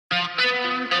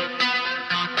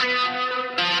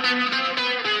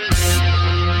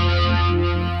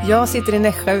Jag sitter i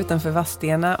Nässjö utanför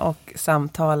Vadstena och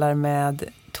samtalar med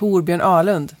Torbjörn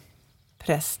Ahlund,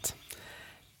 präst.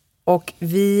 Och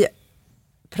vi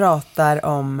pratar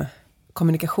om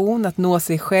kommunikation, att nå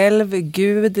sig själv,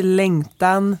 Gud,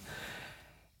 längtan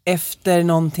efter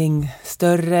någonting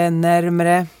större,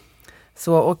 närmare.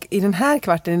 Så, och i den här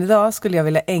kvarten idag skulle jag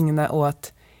vilja ägna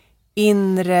åt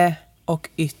inre och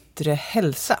yttre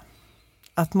hälsa.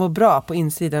 Att må bra på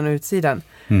insidan och utsidan.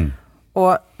 Mm.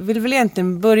 Och vill väl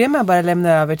egentligen börja med att bara lämna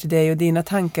över till dig och dina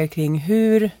tankar kring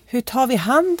hur tar vi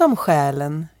hand om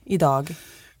själen idag?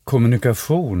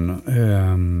 Kommunikation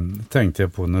tänkte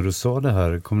jag på när du sa det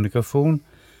här. Kommunikation,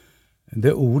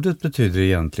 det ordet betyder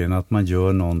egentligen att man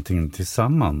gör någonting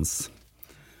tillsammans.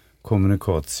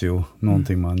 Kommunikatio,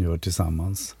 någonting man gör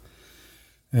tillsammans.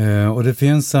 Och det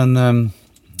finns en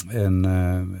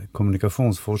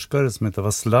kommunikationsforskare som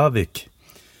heter Slavik.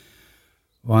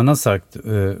 Och han har sagt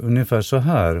ungefär så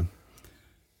här,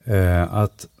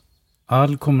 att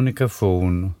all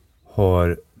kommunikation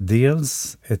har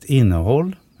dels ett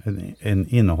innehåll, en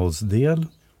innehållsdel,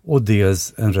 och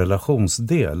dels en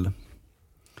relationsdel.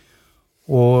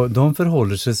 Och de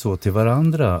förhåller sig så till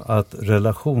varandra att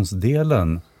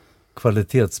relationsdelen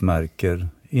kvalitetsmärker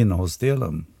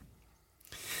innehållsdelen.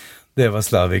 Det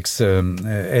var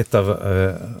ett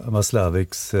av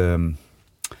Slaviks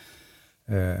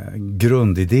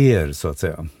grundidéer så att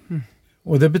säga. Mm.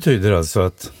 Och det betyder alltså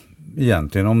att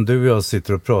egentligen om du och jag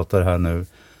sitter och pratar här nu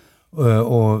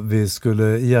och vi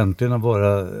skulle egentligen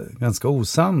vara ganska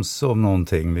osams om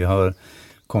någonting, vi har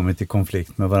kommit i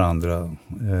konflikt med varandra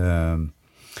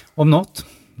om något,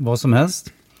 vad som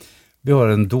helst, vi har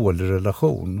en dålig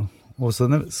relation och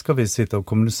så ska vi sitta och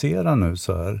kommunicera nu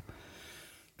så här,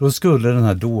 då skulle den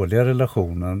här dåliga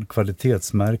relationen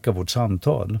kvalitetsmärka vårt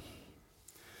samtal.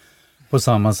 På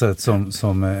samma sätt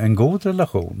som en god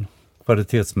relation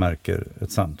kvalitetsmärker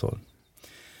ett samtal.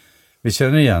 Vi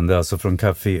känner igen det alltså från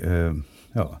kafé,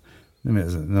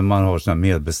 när man har sådana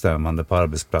medbestämmande på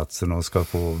arbetsplatsen och ska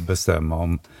få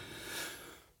bestämma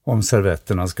om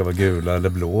servetterna ska vara gula eller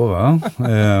blå. Va?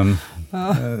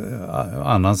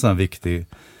 Annan sån här viktig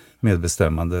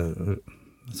medbestämmande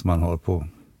som man har på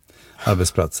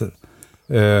arbetsplatser.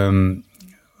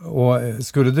 Och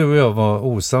skulle du och jag vara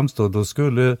osams då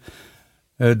skulle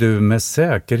du med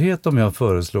säkerhet, om jag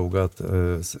föreslog att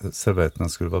servetterna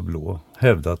skulle vara blå,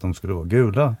 hävda att de skulle vara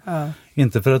gula. Ja.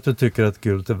 Inte för att du tycker att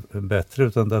gult är bättre,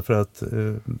 utan därför att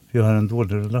vi har en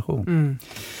dålig relation. Mm.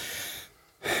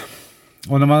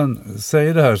 Och när man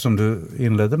säger det här som du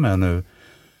inledde med nu,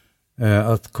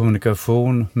 att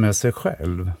kommunikation med sig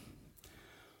själv,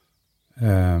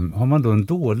 har man då en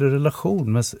dålig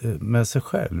relation med sig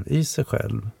själv, i sig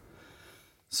själv,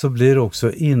 så blir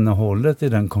också innehållet i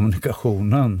den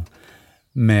kommunikationen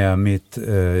med mitt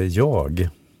jag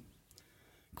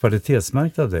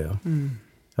kvalitetsmärkt av det. Mm.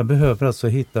 Jag behöver alltså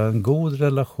hitta en god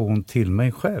relation till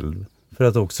mig själv för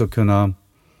att också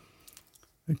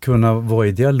kunna vara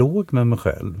i dialog med mig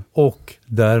själv och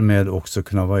därmed också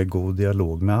kunna vara i god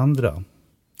dialog med andra.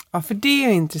 Ja, för det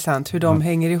är intressant hur de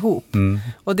hänger ihop. Mm.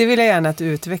 Och det vill jag gärna att du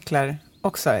utvecklar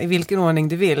också, i vilken ordning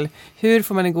du vill. Hur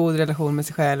får man en god relation med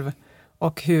sig själv?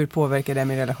 Och hur påverkar det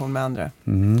min relation med andra?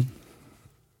 Mm.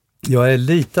 Jag är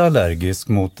lite allergisk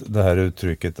mot det här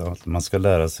uttrycket att man ska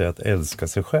lära sig att älska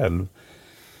sig själv.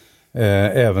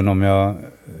 Även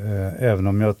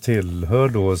om jag tillhör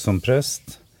då som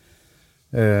präst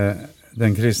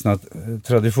den kristna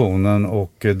traditionen,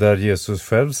 och där Jesus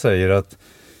själv säger att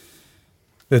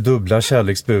det dubbla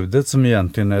kärleksbudet, som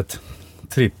egentligen är ett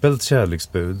trippelt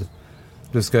kärleksbud.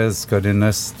 Du ska älska din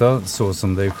nästa så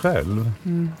som dig själv.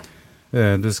 Mm.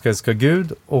 Du ska älska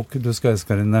Gud och du ska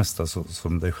älska din nästa så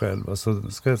som dig själv. Alltså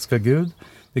du ska älska Gud,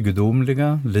 det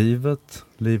gudomliga,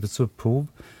 livets upphov.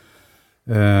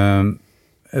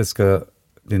 Älska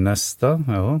din nästa,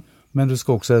 ja. Men du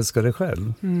ska också älska dig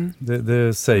själv. Mm.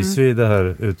 Det sägs ju i det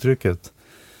här uttrycket.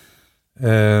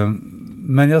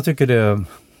 Men jag tycker det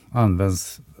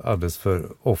används alldeles för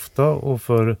ofta och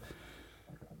för,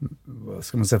 vad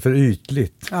ska man säga, för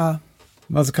ytligt. Ja.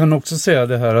 Man kan också säga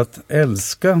det här att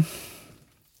älska,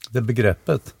 det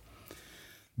begreppet,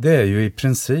 det är ju i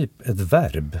princip ett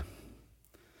verb.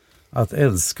 Att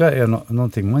älska är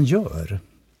någonting man gör.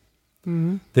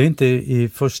 Mm. Det är inte i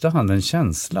första hand en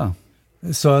känsla.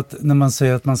 Så att när man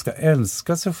säger att man ska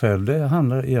älska sig själv, det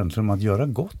handlar egentligen om att göra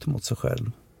gott mot sig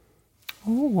själv.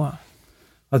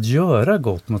 Att göra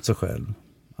gott mot sig själv.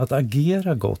 Att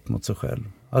agera gott mot sig själv.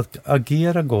 Att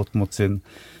agera gott mot sin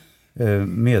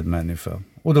medmänniska.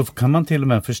 Och då kan man till och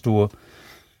med förstå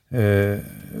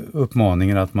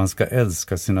uppmaningen att man ska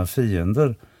älska sina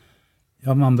fiender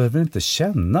Ja, man behöver inte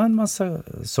känna en massa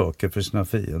saker för sina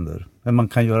fiender. Men man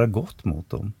kan göra gott mot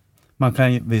dem. Man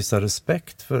kan visa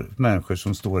respekt för människor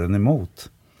som står en emot.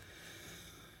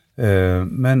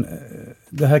 Men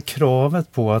det här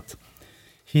kravet på att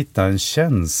hitta en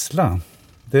känsla,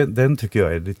 den tycker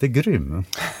jag är lite grym.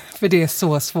 För det är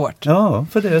så svårt. Ja,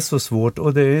 för det är så svårt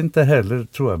och det är inte heller,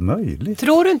 tror jag, möjligt.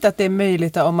 Tror du inte att det är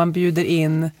möjligt om man bjuder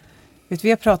in, vi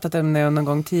har pratat om det någon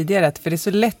gång tidigare, för det är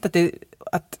så lätt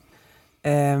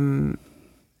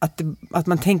att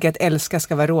man tänker att älska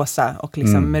ska vara rosa och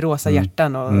liksom med rosa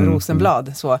hjärtan och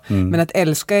rosenblad så. Men att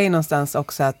älska är någonstans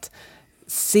också att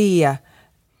se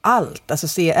allt, alltså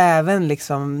se även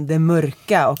liksom det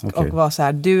mörka och vara så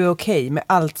här, du är okej med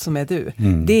allt som är du.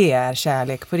 Det är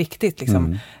kärlek på riktigt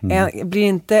liksom.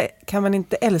 Kan man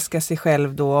inte älska sig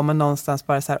själv då om man någonstans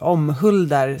bara så här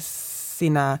omhuldar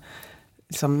sina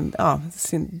liksom,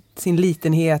 sin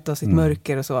litenhet och sitt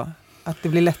mörker och så? Att det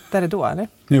blir lättare då, eller?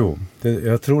 Jo,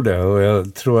 jag tror det. Och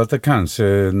jag tror att det kanske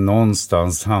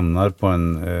någonstans hamnar på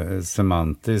en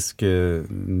semantisk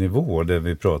nivå, det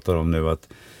vi pratar om nu, att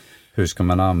hur ska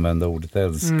man använda ordet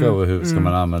älska och hur ska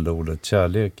man använda ordet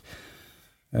kärlek.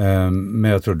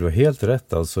 Men jag tror du har helt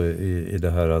rätt alltså i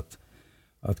det här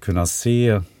att kunna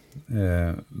se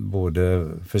både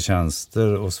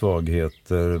förtjänster och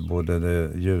svagheter, både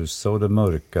det ljusa och det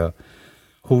mörka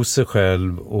hos sig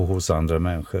själv och hos andra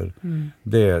människor.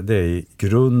 Det är i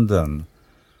grunden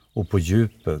och på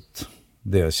djupet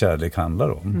det kärlek handlar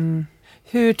om.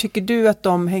 Hur tycker du att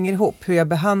de hänger ihop? Hur jag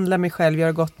behandlar mig själv,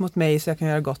 gör gott mot mig så jag kan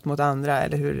göra gott mot andra,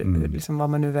 eller hur liksom, vad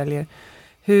man nu väljer.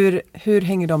 Hur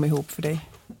hänger de ihop för dig?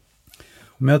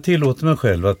 Om jag tillåter mig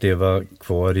själv att leva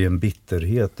kvar i en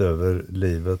bitterhet över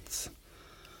livet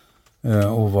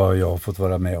och vad jag har fått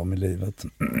vara med om i livet.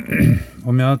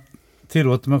 Om jag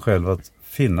tillåter mig själv att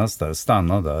finnas där,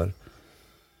 stanna där,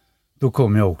 då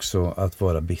kommer jag också att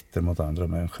vara bitter mot andra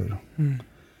människor.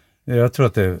 Jag tror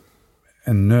att det är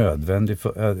en nödvändig,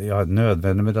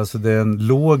 men alltså det är en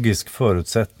logisk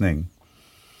förutsättning.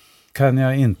 Kan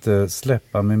jag inte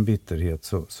släppa min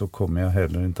bitterhet så kommer jag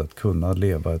heller inte att kunna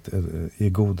leva i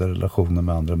goda relationer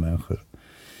med andra människor.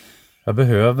 Jag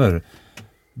behöver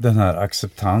den här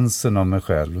acceptansen av mig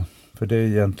själv. För det är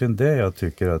egentligen det jag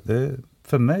tycker att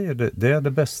för mig är det är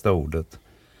det bästa ordet.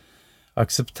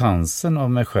 Acceptansen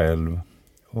av mig själv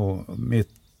och mitt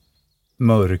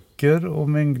mörker och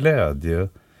min glädje.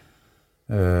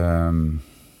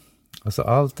 Alltså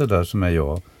allt det där som är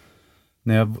jag.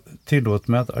 När jag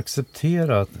tillåter mig att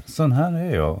acceptera att sån här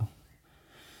är jag.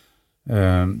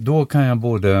 Då kan jag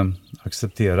både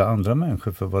acceptera andra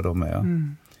människor för vad de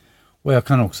är. Och jag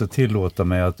kan också tillåta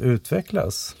mig att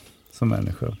utvecklas som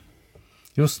människa.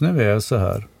 Just nu är jag så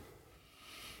här.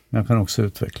 Men jag kan också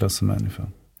utvecklas som människa.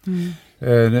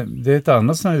 Det är ett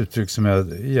annat sådant uttryck som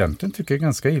jag egentligen tycker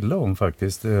ganska illa om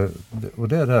faktiskt. Och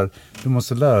det är det här, du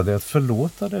måste lära dig att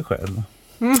förlåta dig själv.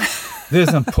 Det är ett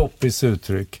sådant poppis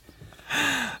uttryck.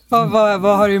 Vad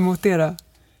har du emot det då?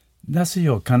 Alltså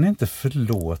jag kan inte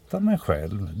förlåta mig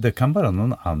själv. Det kan bara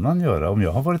någon annan göra. Om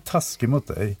jag har varit taskig mot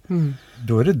dig,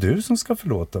 då är det du som ska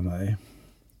förlåta mig.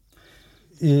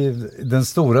 I den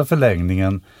stora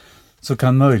förlängningen så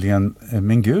kan möjligen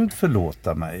min Gud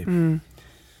förlåta mig.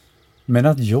 Men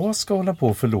att jag ska hålla på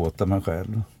och förlåta mig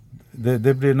själv,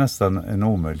 det blir nästan en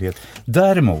omöjlighet.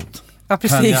 Däremot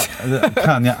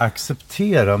kan jag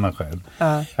acceptera mig själv.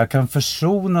 Jag kan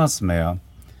försonas med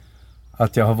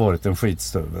att jag har varit en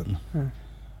skitstövel.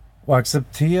 Och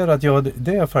acceptera att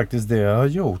det är faktiskt det jag har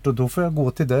gjort. Och då får jag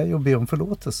gå till dig och be om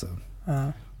förlåtelse.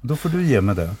 Då får du ge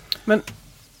mig det. Men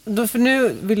för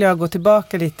nu vill jag gå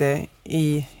tillbaka lite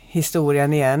i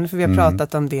historien igen. För vi har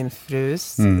pratat om din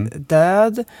frus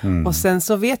död. Och sen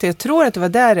så vet jag tror att det var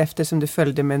därefter som du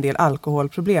följde med en del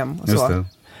alkoholproblem. Och så. Just det.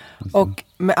 Och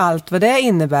med allt vad det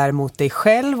innebär mot dig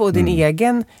själv och din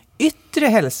egen yttre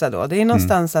hälsa då. Det är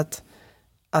någonstans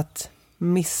att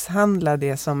misshandla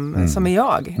det som är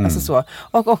jag. Alltså så.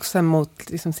 Och också mot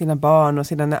liksom sina barn och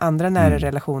sina andra nära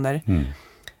relationer.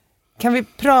 Kan vi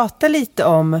prata lite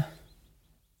om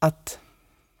att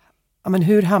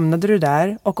hur hamnade du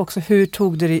där? Och också hur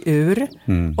tog du dig ur?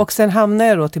 Och sen hamnar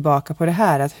jag då tillbaka på det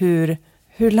här. Att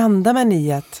hur landar man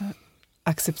i att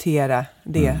acceptera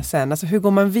det sen? Alltså hur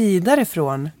går man vidare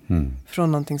från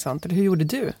någonting sånt? Eller hur gjorde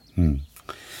du?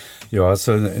 Ja,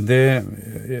 alltså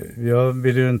jag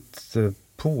vill ju inte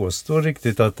påstå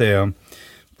riktigt att det är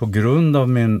på grund av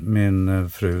min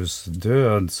frus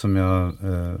död som jag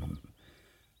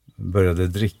började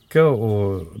dricka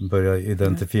och började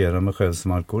identifiera mig själv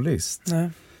som alkoholist.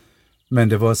 Men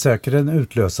det var säkert en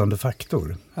utlösande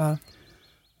faktor.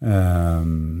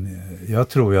 Jag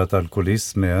tror ju att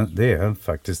alkoholism det är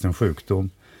faktiskt en sjukdom.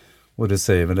 Och det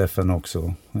säger väl FN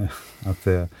också.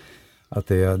 Att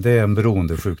det är en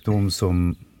beroendesjukdom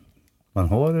som man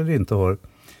har eller inte har.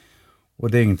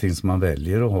 Och det är ingenting som man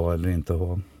väljer att ha eller inte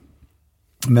ha.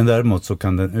 Men däremot så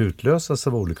kan den utlösas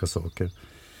av olika saker.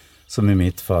 Som i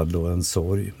mitt fall då en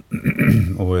sorg.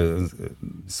 Och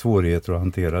svårigheter att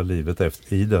hantera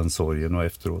livet i den sorgen och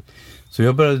efteråt. Så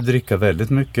jag började dricka väldigt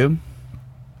mycket.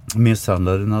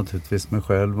 Misshandlade naturligtvis mig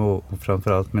själv och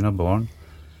framförallt mina barn.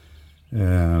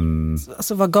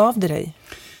 Alltså vad gav det dig?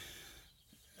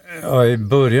 Ja, i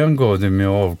början gav det mig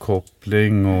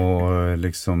avkoppling och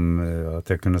liksom att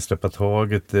jag kunde släppa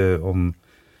taget om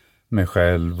mig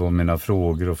själv och mina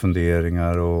frågor och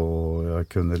funderingar, och jag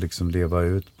kunde liksom leva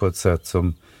ut på ett sätt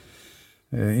som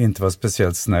inte var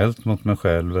speciellt snällt mot mig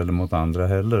själv eller mot andra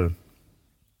heller.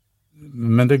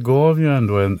 Men det gav ju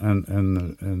ändå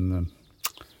en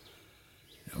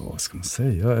vad ska man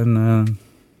säga,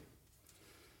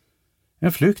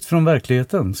 en flykt från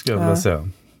verkligheten, ska jag vilja säga.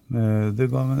 Det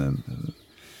gav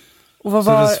och vad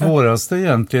så var... det svåraste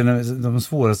egentligen, de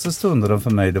svåraste stunderna för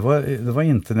mig, det var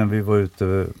inte när vi var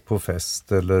ute på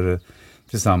fest eller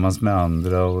tillsammans med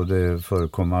andra och det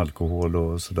förekom alkohol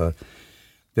och sådär.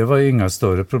 Det var inga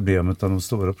större problem, utan de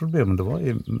stora problemen det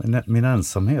var min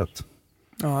ensamhet.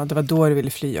 Ja, det var då du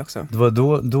ville fly också. Det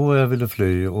var då jag ville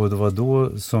fly, och det var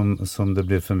då som det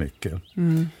blev för mycket.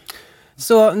 Mm.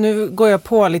 Så nu går jag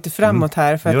på lite framåt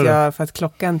här för att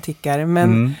klockan tickar.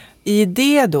 Men i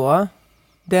det då,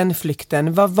 den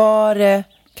flykten, vad var det,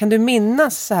 kan du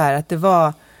minnas så här att det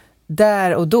var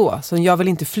där och då som jag vill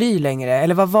inte fly längre?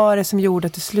 Eller vad var det som gjorde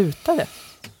att du slutade?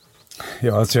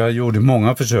 Ja, alltså jag gjorde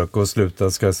många försök att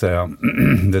sluta, ska jag säga.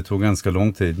 Det tog ganska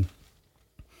lång tid.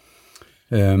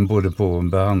 Både på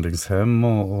behandlingshem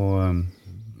och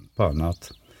på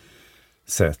annat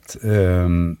sätt.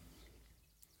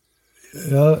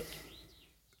 Jag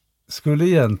skulle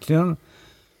egentligen...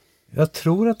 Jag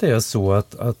tror att det är så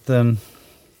att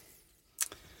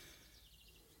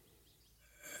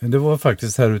det var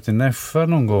faktiskt här ute i Nässjö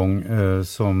någon gång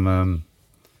som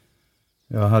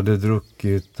jag hade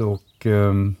druckit och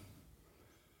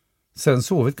sen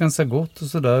sovit ganska gott och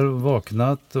sådär,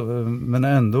 vaknat, men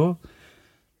ändå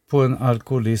på en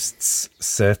alkoholists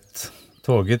sätt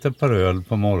tagit ett par öl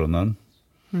på morgonen.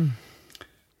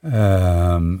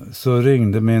 Så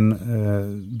ringde min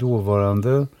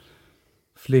dåvarande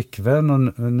flickvän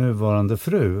och nuvarande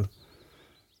fru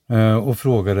och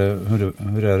frågade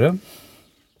hur är det?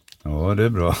 Ja, det är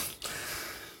bra.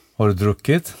 Har du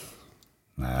druckit?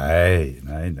 Nej.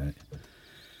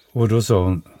 Och då sa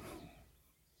hon,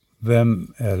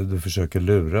 vem är det du försöker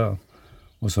lura?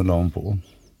 Och så la hon på.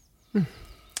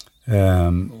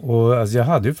 Och alltså, jag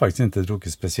hade ju faktiskt inte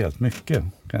druckit speciellt mycket,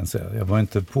 kan jag säga. Jag var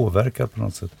inte påverkad på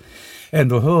något sätt.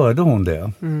 Ändå hörde hon det.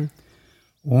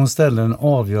 Och hon ställde en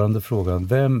avgörande fråga,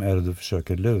 vem är det du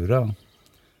försöker lura?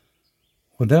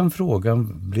 Och den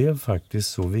frågan blev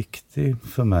faktiskt så viktig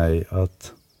för mig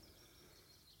att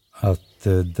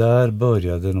där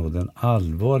började nog den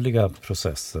allvarliga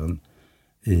processen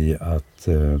i att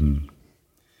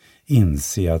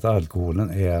inse att alkoholen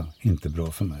är inte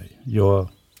bra för mig. Jag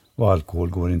och alkohol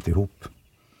går inte ihop.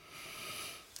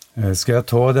 Ska jag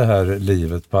ta det här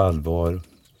livet på allvar,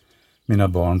 mina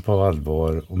barn på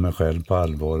allvar och mig själv på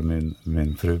allvar,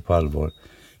 min fru på allvar,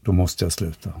 då måste jag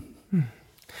sluta.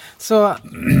 Så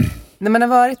när man har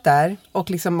varit där och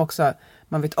liksom också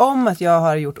man vet om att jag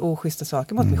har gjort oschyssta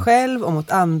saker mot mig själv och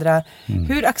mot andra,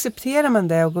 hur accepterar man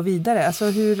det och går vidare? Alltså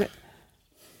hur...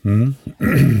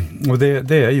 Och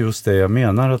det är just det jag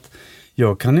menar, att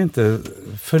jag kan inte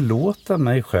förlåta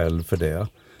mig själv för det.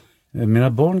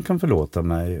 Mina barn kan förlåta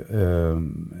mig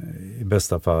i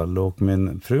bästa fall, och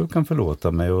min fru kan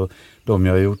förlåta mig, och de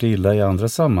jag har gjort illa i andra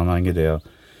sammanhang i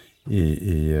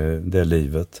det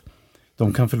livet,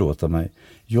 de kan förlåta mig.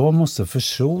 Jag måste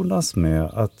försonas med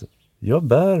att jag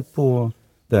bär på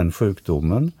den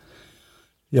sjukdomen.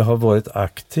 Jag har varit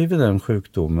aktiv i den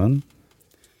sjukdomen.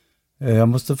 Jag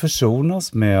måste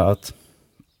försonas med att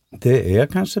det är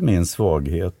kanske min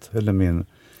svaghet eller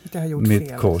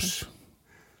mitt kors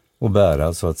att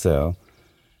bära, så att säga.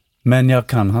 Men jag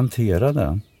kan hantera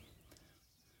det.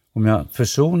 Om jag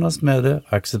försonas med det,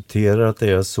 accepterar att det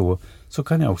är så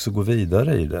kan jag också gå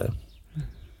vidare i det.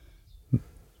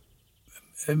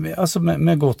 Alltså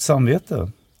med gott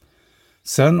samvete.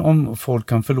 Sen om folk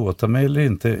kan förlåta mig eller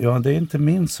inte, ja, det är inte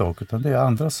min sak, utan det är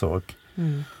andra sak.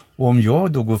 Och om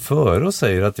jag då går före och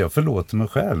säger att jag förlåter mig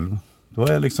själv, då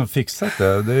har jag liksom fixat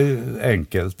det. Det är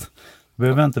enkelt.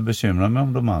 Behöver jag inte bekymra mig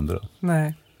om de andra.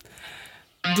 Nej.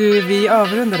 Du, vi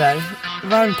avrundar där.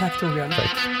 Varmt tack Torbjörn.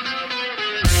 Tack.